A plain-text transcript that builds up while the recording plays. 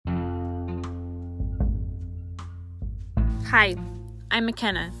Hi, I'm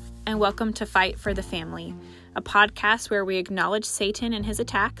McKenna, and welcome to Fight for the Family, a podcast where we acknowledge Satan and his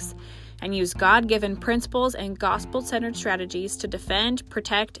attacks and use God-given principles and gospel-centered strategies to defend,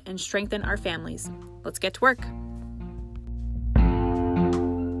 protect, and strengthen our families. Let's get to work.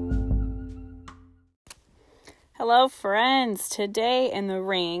 Hello, friends. Today in the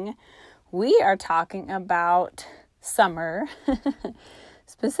ring, we are talking about summer,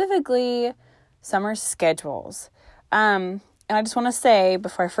 specifically summer schedules. And I just want to say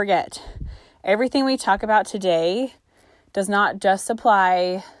before I forget, everything we talk about today does not just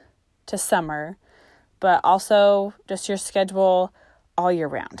apply to summer, but also just your schedule all year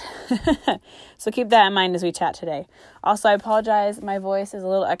round. So keep that in mind as we chat today. Also, I apologize. My voice is a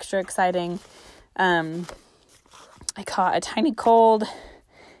little extra exciting. I caught a tiny cold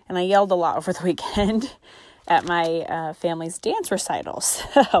and I yelled a lot over the weekend at my family's dance recital.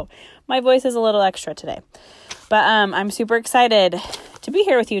 So my voice is a little extra today. But I'm super excited to be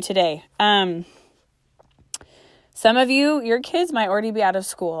here with you today. Some of you, your kids might already be out of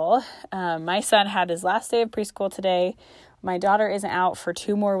school. My son had his last day of preschool today. My daughter isn't out for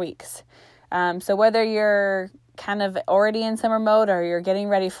 2 more weeks. So whether you're kind of already in summer mode or you're getting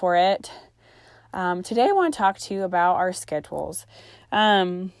ready for it, today I want to talk to you about our schedules.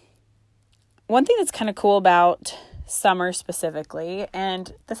 One thing that's kind of cool about summer specifically,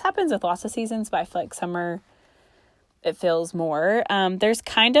 and this happens with lots of seasons, but I feel like summer, it feels more. There's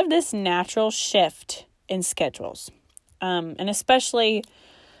kind of this natural shift in schedules. And especially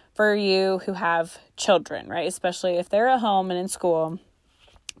for you who have children, right? Especially if they're at home and in school,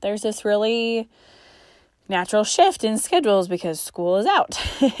 there's this really natural shift in schedules because school is out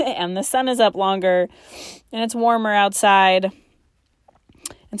and the sun is up longer and it's warmer outside.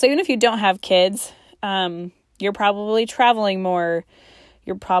 And so even if you don't have kids, you're probably traveling more.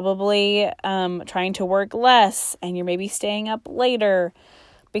 You're probably trying to work less, and you're maybe staying up later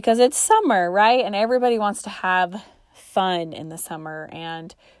because it's summer, right? And everybody wants to have fun in the summer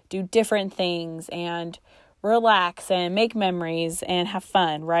and do different things and relax and make memories and have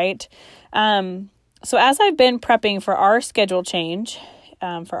fun, right? So as I've been prepping for our schedule change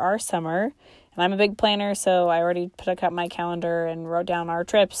for our summer, and I'm a big planner, so I already put up my calendar and wrote down our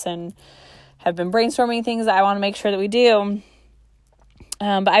trips and have been brainstorming things that I want to make sure that we do.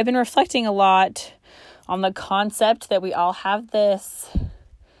 But I've been reflecting a lot on the concept that we all have this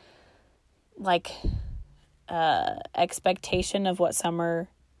expectation of what summer,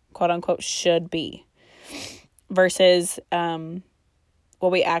 quote unquote, should be versus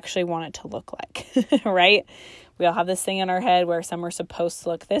what we actually want it to look like, right? We all have this thing in our head where summer's supposed to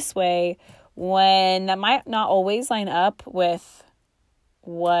look this way when that might not always line up with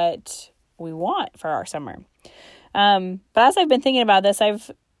what we want for our summer. But as I've been thinking about this,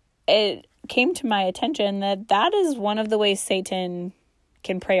 it came to my attention that is one of the ways Satan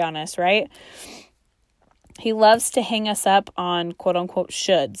can prey on us, right? He loves to hang us up on quote unquote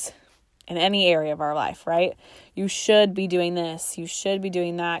shoulds in any area of our life, right? You should be doing this. You should be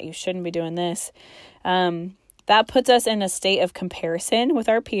doing that. You shouldn't be doing this. That puts us in a state of comparison with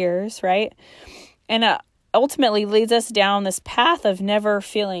our peers, right? And ultimately leads us down this path of never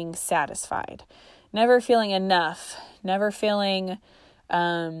feeling satisfied. Never feeling enough, never feeling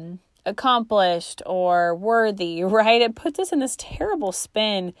accomplished or worthy, right? It puts us in this terrible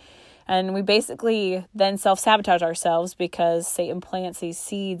spin, and we basically then self-sabotage ourselves because Satan plants these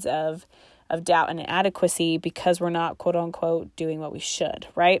seeds of doubt and inadequacy because we're not, quote unquote, doing what we should,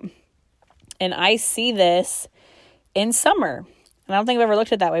 right? And I see this in summer, and I don't think I've ever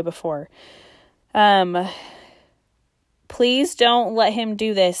looked at it that way before. Please don't let him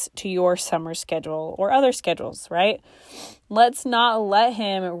do this to your summer schedule or other schedules, right? Let's not let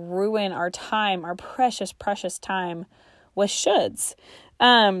him ruin our time, our precious, precious time with shoulds.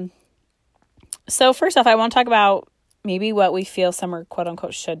 So first off, I want to talk about maybe what we feel summer, quote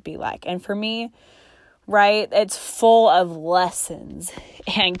unquote, should be like. And for me, right, it's full of lessons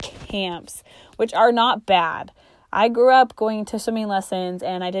and camps, which are not bad. I grew up going to swimming lessons,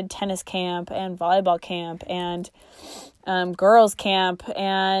 and I did tennis camp and volleyball camp and girls camp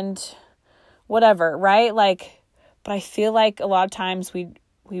and whatever, right? But I feel like a lot of times we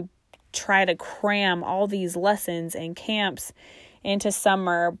try to cram all these lessons and camps into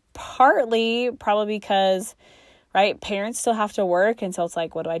summer, partly probably because, right, parents still have to work. And so it's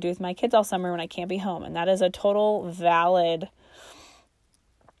like, what do I do with my kids all summer when I can't be home? And that is a total valid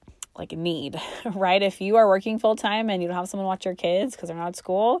need, right? If you are working full time and you don't have someone watch your kids because they're not at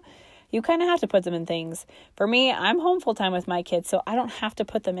school, you kind of have to put them in things. For me, I'm home full time with my kids, so I don't have to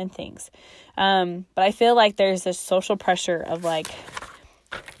put them in things. But I feel like there's this social pressure of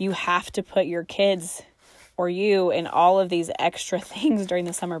you have to put your kids or you in all of these extra things during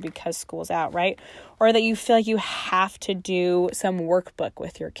the summer because school's out, right? Or that you feel like you have to do some workbook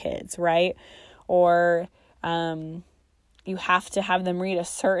with your kids, right? Or you have to have them read a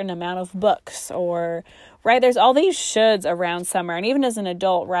certain amount of books, or, right? There's all these shoulds around summer. And even as an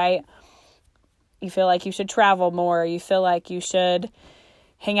adult, right? You feel like you should travel more. You feel like you should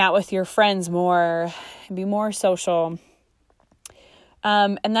hang out with your friends more and be more social.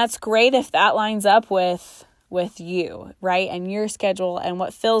 And that's great if that lines up with you, right? And your schedule and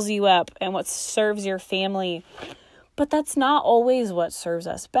what fills you up and what serves your family. But that's not always what serves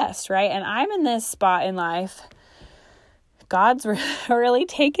us best, right? And I'm in this spot in life. God's really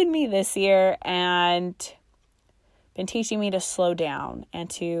taken me this year and been teaching me to slow down and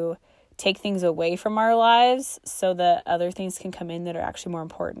to take things away from our lives so that other things can come in that are actually more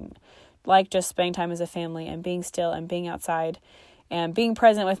important. Like just spending time as a family and being still and being outside and being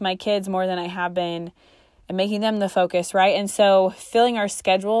present with my kids more than I have been and making them the focus, right? And so filling our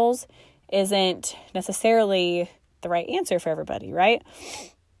schedules isn't necessarily the right answer for everybody, right?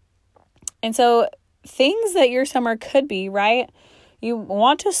 And so things that your summer could be, right? You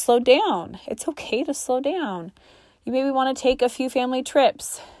want to slow down. It's okay to slow down. You maybe want to take a few family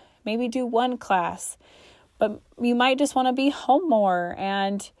trips, maybe do one class, but you might just want to be home more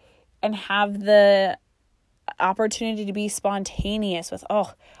and have the opportunity to be spontaneous with,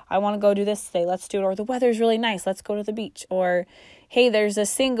 oh, I want to go do this today. Let's do it. Or the weather's really nice. Let's go to the beach. Or, hey, there's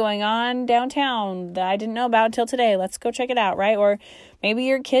this thing going on downtown that I didn't know about until today. Let's go check it out, right? Or maybe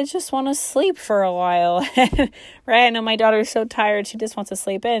your kids just want to sleep for a while, right? I know my daughter's so tired. She just wants to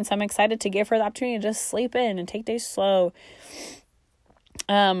sleep in. So I'm excited to give her the opportunity to just sleep in and take days slow.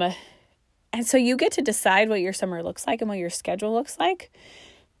 And so you get to decide what your summer looks like and what your schedule looks like.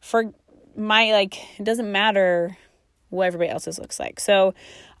 For it doesn't matter what everybody else's looks like. So,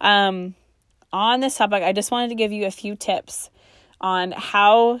 on this topic, I just wanted to give you a few tips on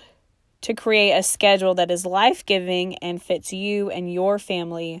how to create a schedule that is life-giving and fits you and your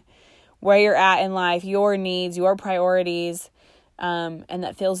family, where you're at in life, your needs, your priorities, and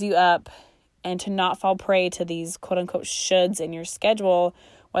that fills you up, and to not fall prey to these quote-unquote shoulds in your schedule,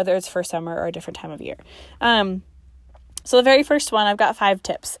 whether it's for summer or a different time of year. So the very first one, I've got 5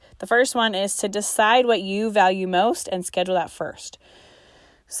 tips. The first one is to decide what you value most and schedule that first.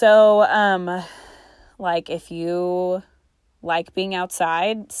 So, if you like being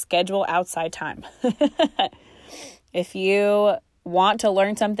outside, schedule outside time. If you want to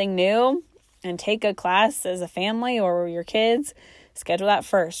learn something new and take a class as a family or your kids, schedule that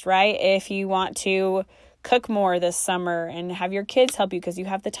first, right? If you want to cook more this summer and have your kids help you because you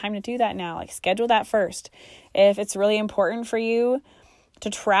have the time to do that now, schedule that first. If it's really important for you to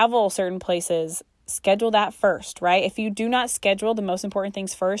travel certain places, schedule that first, right? If you do not schedule the most important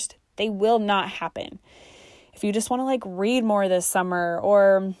things first, they will not happen. If you just want to read more this summer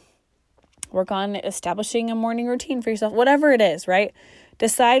or work on establishing a morning routine for yourself, whatever it is, right?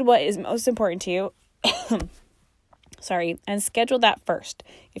 Decide what is most important to you. And schedule that first.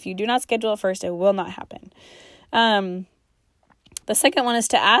 If you do not schedule it first, it will not happen. The second one is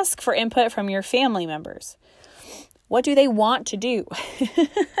to ask for input from your family members. What do they want to do?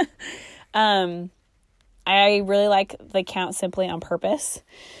 I really like the account Simply on Purpose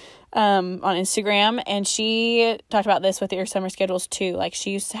on Instagram, and she talked about this with your summer schedules too. She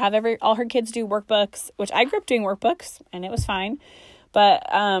used to have all her kids do workbooks, which I grew up doing workbooks, and it was fine. But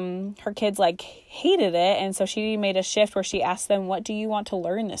her kids hated it, and so she made a shift where she asked them, what do you want to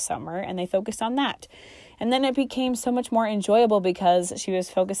learn this summer? And they focused on that. And then it became so much more enjoyable because she was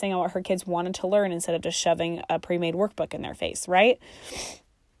focusing on what her kids wanted to learn instead of just shoving a pre-made workbook in their face, right?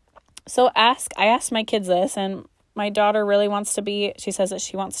 So I asked my kids this, and my daughter really she says that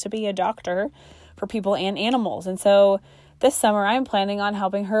she wants to be a doctor for people and animals. And so this summer I'm planning on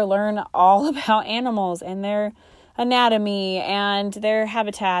helping her learn all about animals and their anatomy and their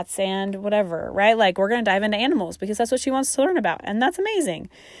habitats and whatever, right? We're going to dive into animals because that's what she wants to learn about. And that's amazing.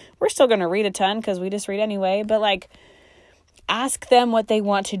 We're still going to read a ton because we just read anyway, but ask them what they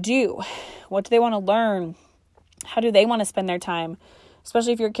want to do. What do they want to learn? How do they want to spend their time?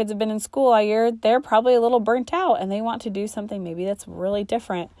 Especially if your kids have been in school all year, they're probably a little burnt out and they want to do something maybe that's really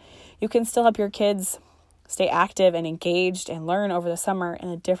different. You can still help your kids stay active and engaged and learn over the summer in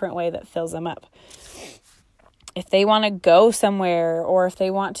a different way that fills them up. If they want to go somewhere or if they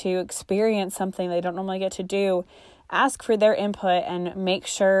want to experience something they don't normally get to do, ask for their input and make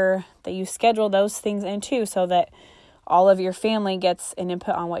sure that you schedule those things in too so that all of your family gets an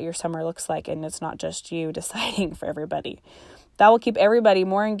input on what your summer looks like and it's not just you deciding for everybody. That will keep everybody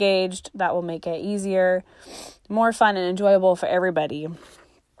more engaged. That will make it easier, more fun and enjoyable for everybody.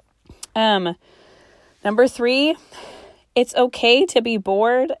 Number 3, it's okay to be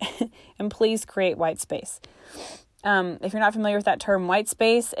bored, and please create white space. If you're not familiar with that term, white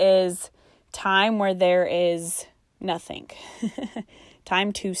space is time where there is nothing.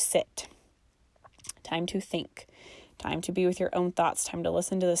 Time to sit, time to think, time to be with your own thoughts, time to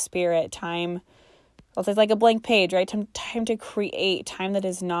listen to the Spirit, time, it's like a blank page, right? Time to create, time that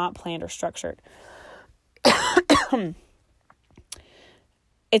is not planned or structured.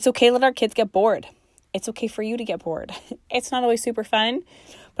 It's okay to let our kids get bored. It's okay for you to get bored. It's not always super fun,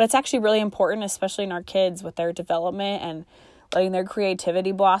 but it's actually really important, especially in our kids with their development and letting their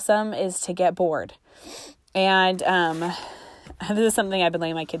creativity blossom, is to get bored. And this is something I've been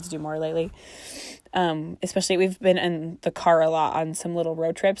letting my kids do more lately. Especially we've been in the car a lot on some little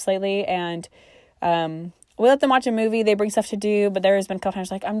road trips lately, and we let them watch a movie. They bring stuff to do, but there has been a couple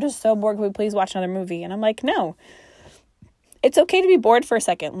times like, I'm just so bored. Can we please watch another movie? And I'm like, no, it's okay to be bored for a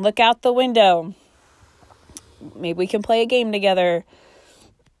second. Look out the window. Maybe we can play a game together.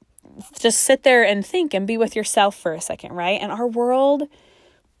 Just sit there and think and be with yourself for a second, right? And our world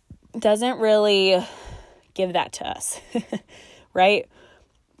doesn't really give that to us, right?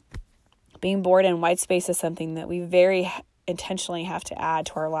 Being bored in white space is something that we very intentionally have to add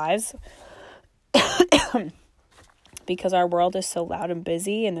to our lives because our world is so loud and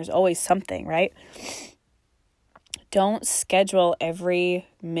busy and there's always something, right? Don't schedule every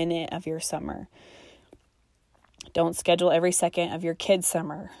minute of your summer. Don't schedule every second of your kids'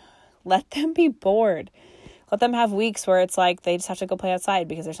 summer. Let them be bored. Let them have weeks where it's like they just have to go play outside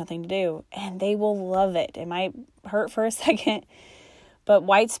because there's nothing to do. And they will love it. It might hurt for a second, but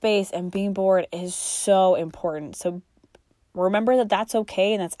white space and being bored is so important. So remember that that's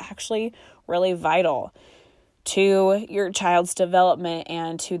okay, and that's actually really vital to your child's development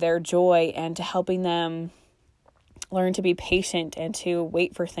and to their joy and to helping them learn to be patient and to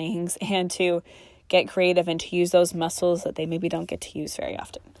wait for things and to get creative and to use those muscles that they maybe don't get to use very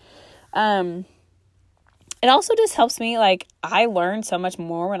often. It also just helps me, like, I learn so much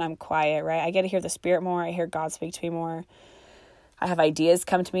more when I'm quiet, right? I get to hear the Spirit more. I hear God speak to me more. I have ideas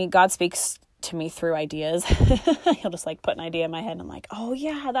come to me. God speaks to me through ideas. He'll just like put an idea in my head and I'm like, oh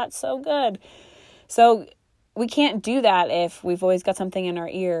yeah, that's so good. So we can't do that if we've always got something in our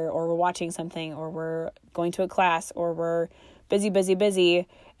ear, or we're watching something, or we're going to a class, or we're busy.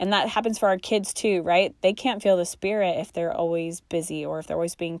 And that happens for our kids too, right? They can't feel the Spirit if they're always busy, or if they're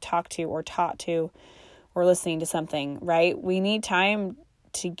always being talked to or taught to or listening to something, right? We need time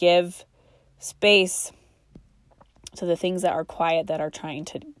to give space to the things that are quiet that are trying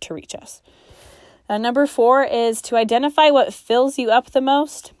to reach us. Number 4 is to identify what fills you up the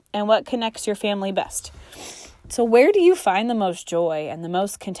most and what connects your family best. So where do you find the most joy and the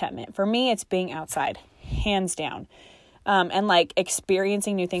most contentment? For me, it's being outside, hands down, and like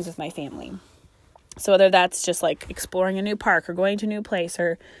experiencing new things with my family. So whether that's just like exploring a new park or going to a new place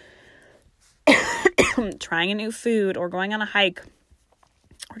or trying a new food or going on a hike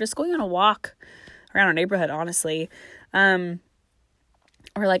or just going on a walk around our neighborhood, honestly.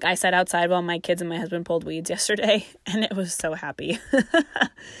 Or like I sat outside while my kids and my husband pulled weeds yesterday, and it was so happy.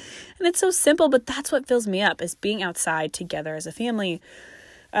 And it's so simple, but that's what fills me up, is being outside together as a family.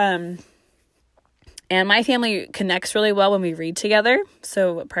 And my family connects really well when we read together.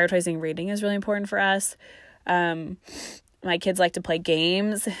 So prioritizing reading is really important for us. My kids like to play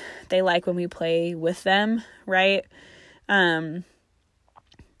games. They like when we play with them, right? And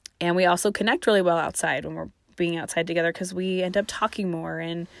we also connect really well outside when we're being outside together, because we end up talking more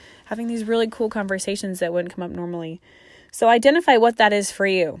and having these really cool conversations that wouldn't come up normally. So identify what that is for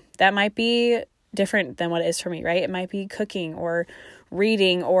you. That might be different than what it is for me, right? It might be cooking or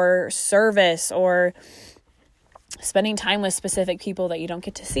reading or service or spending time with specific people that you don't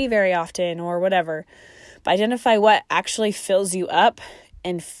get to see very often or whatever. But identify what actually fills you up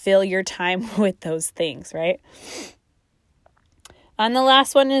and fill your time with those things, right? And the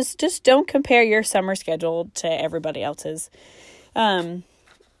last one is just don't compare your summer schedule to everybody else's.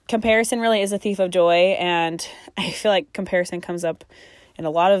 Comparison really is a thief of joy, and I feel like comparison comes up in a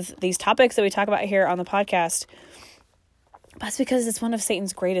lot of these topics that we talk about here on the podcast. That's because it's one of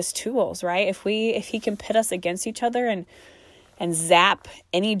Satan's greatest tools, right? If he can pit us against each other and zap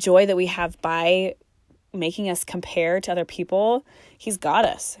any joy that we have by making us compare to other people, he's got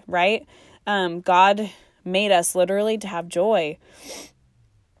us, right? God made us literally to have joy.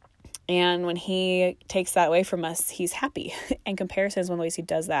 And when he takes that away from us, he's happy. And comparison is one of the ways he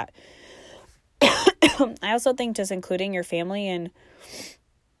does that. I also think just including your family and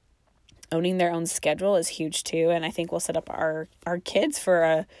owning their own schedule is huge too. And I think we'll set up our kids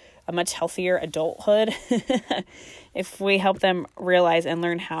for a much healthier adulthood if we help them realize and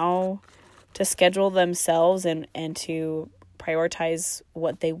learn how to schedule themselves and to prioritize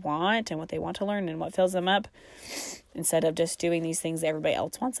what they want and what they want to learn and what fills them up, instead of just doing these things that everybody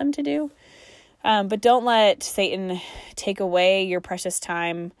else wants them to do. But don't let Satan take away your precious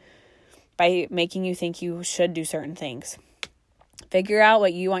time by making you think you should do certain things. Figure out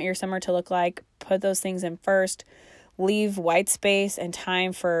what you want your summer to look like. Put those things in first. Leave white space and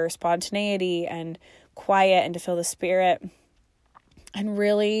time for spontaneity and quiet and to feel the Spirit. And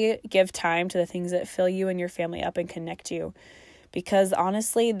really give time to the things that fill you and your family up and connect you. Because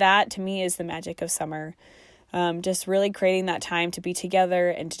honestly, that to me is the magic of summer. Just really creating that time to be together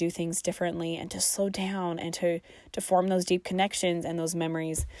and to do things differently and to slow down and to form those deep connections and those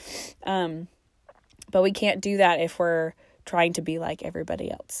memories. But we can't do that if we're trying to be like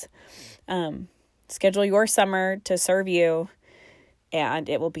everybody else. Schedule your summer to serve you, and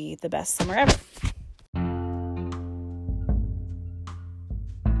it will be the best summer ever.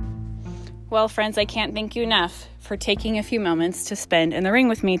 Well, friends, I can't thank you enough for taking a few moments to spend in the ring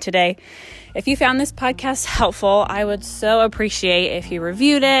with me today. If you found this podcast helpful, I would so appreciate if you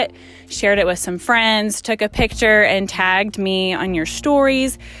reviewed it, shared it with some friends, took a picture, and tagged me on your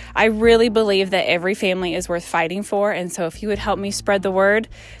stories. I really believe that every family is worth fighting for, and so if you would help me spread the word,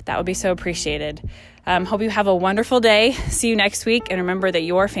 that would be so appreciated. Hope you have a wonderful day. See you next week, and remember that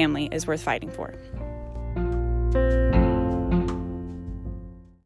your family is worth fighting for.